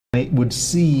It would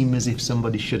seem as if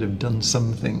somebody should have done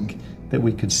something that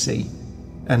we could see,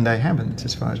 and they haven't,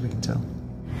 as far as we can tell.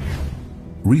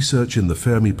 Research in the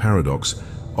Fermi paradox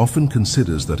often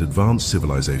considers that advanced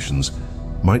civilizations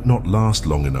might not last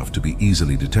long enough to be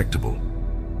easily detectable.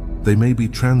 They may be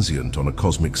transient on a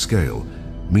cosmic scale,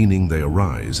 meaning they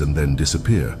arise and then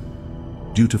disappear,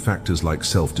 due to factors like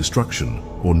self-destruction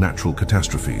or natural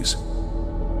catastrophes.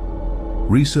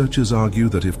 Researchers argue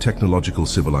that if technological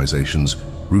civilizations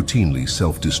routinely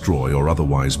self-destroy or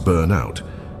otherwise burn out,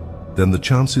 then the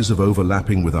chances of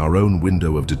overlapping with our own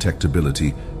window of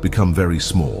detectability become very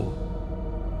small.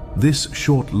 This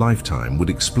short lifetime would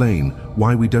explain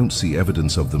why we don't see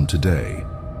evidence of them today.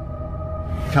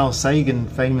 Carl Sagan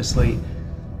famously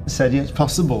said it's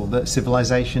possible that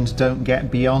civilizations don't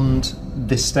get beyond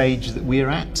this stage that we're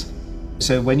at.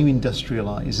 So when you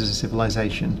industrialize as a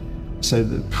civilization, so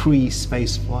the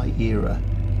pre-spaceflight era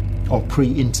or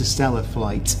pre-interstellar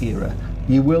flight era,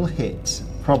 you will hit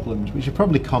problems which are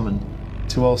probably common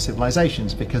to all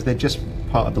civilizations because they're just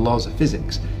part of the laws of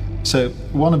physics. So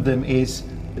one of them is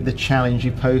the challenge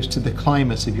you pose to the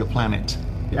climate of your planet.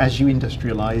 As you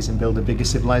industrialize and build a bigger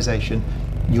civilization,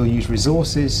 you'll use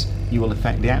resources, you will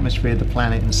affect the atmosphere of the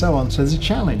planet and so on. So there's a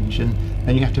challenge and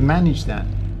you have to manage that.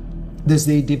 There's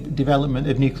the development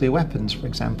of nuclear weapons, for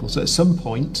example. So at some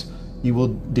point, you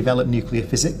will develop nuclear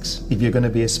physics if you're going to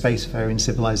be a spacefaring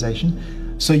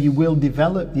civilization. So you will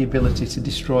develop the ability to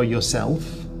destroy yourself,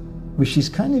 which is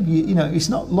kind of, you know, it's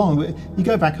not long. You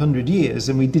go back 100 years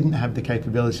and we didn't have the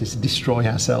capability to destroy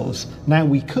ourselves. Now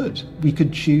we could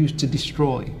choose to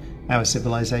destroy our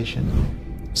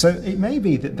civilization. So it may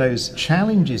be that those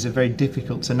challenges are very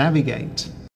difficult to navigate,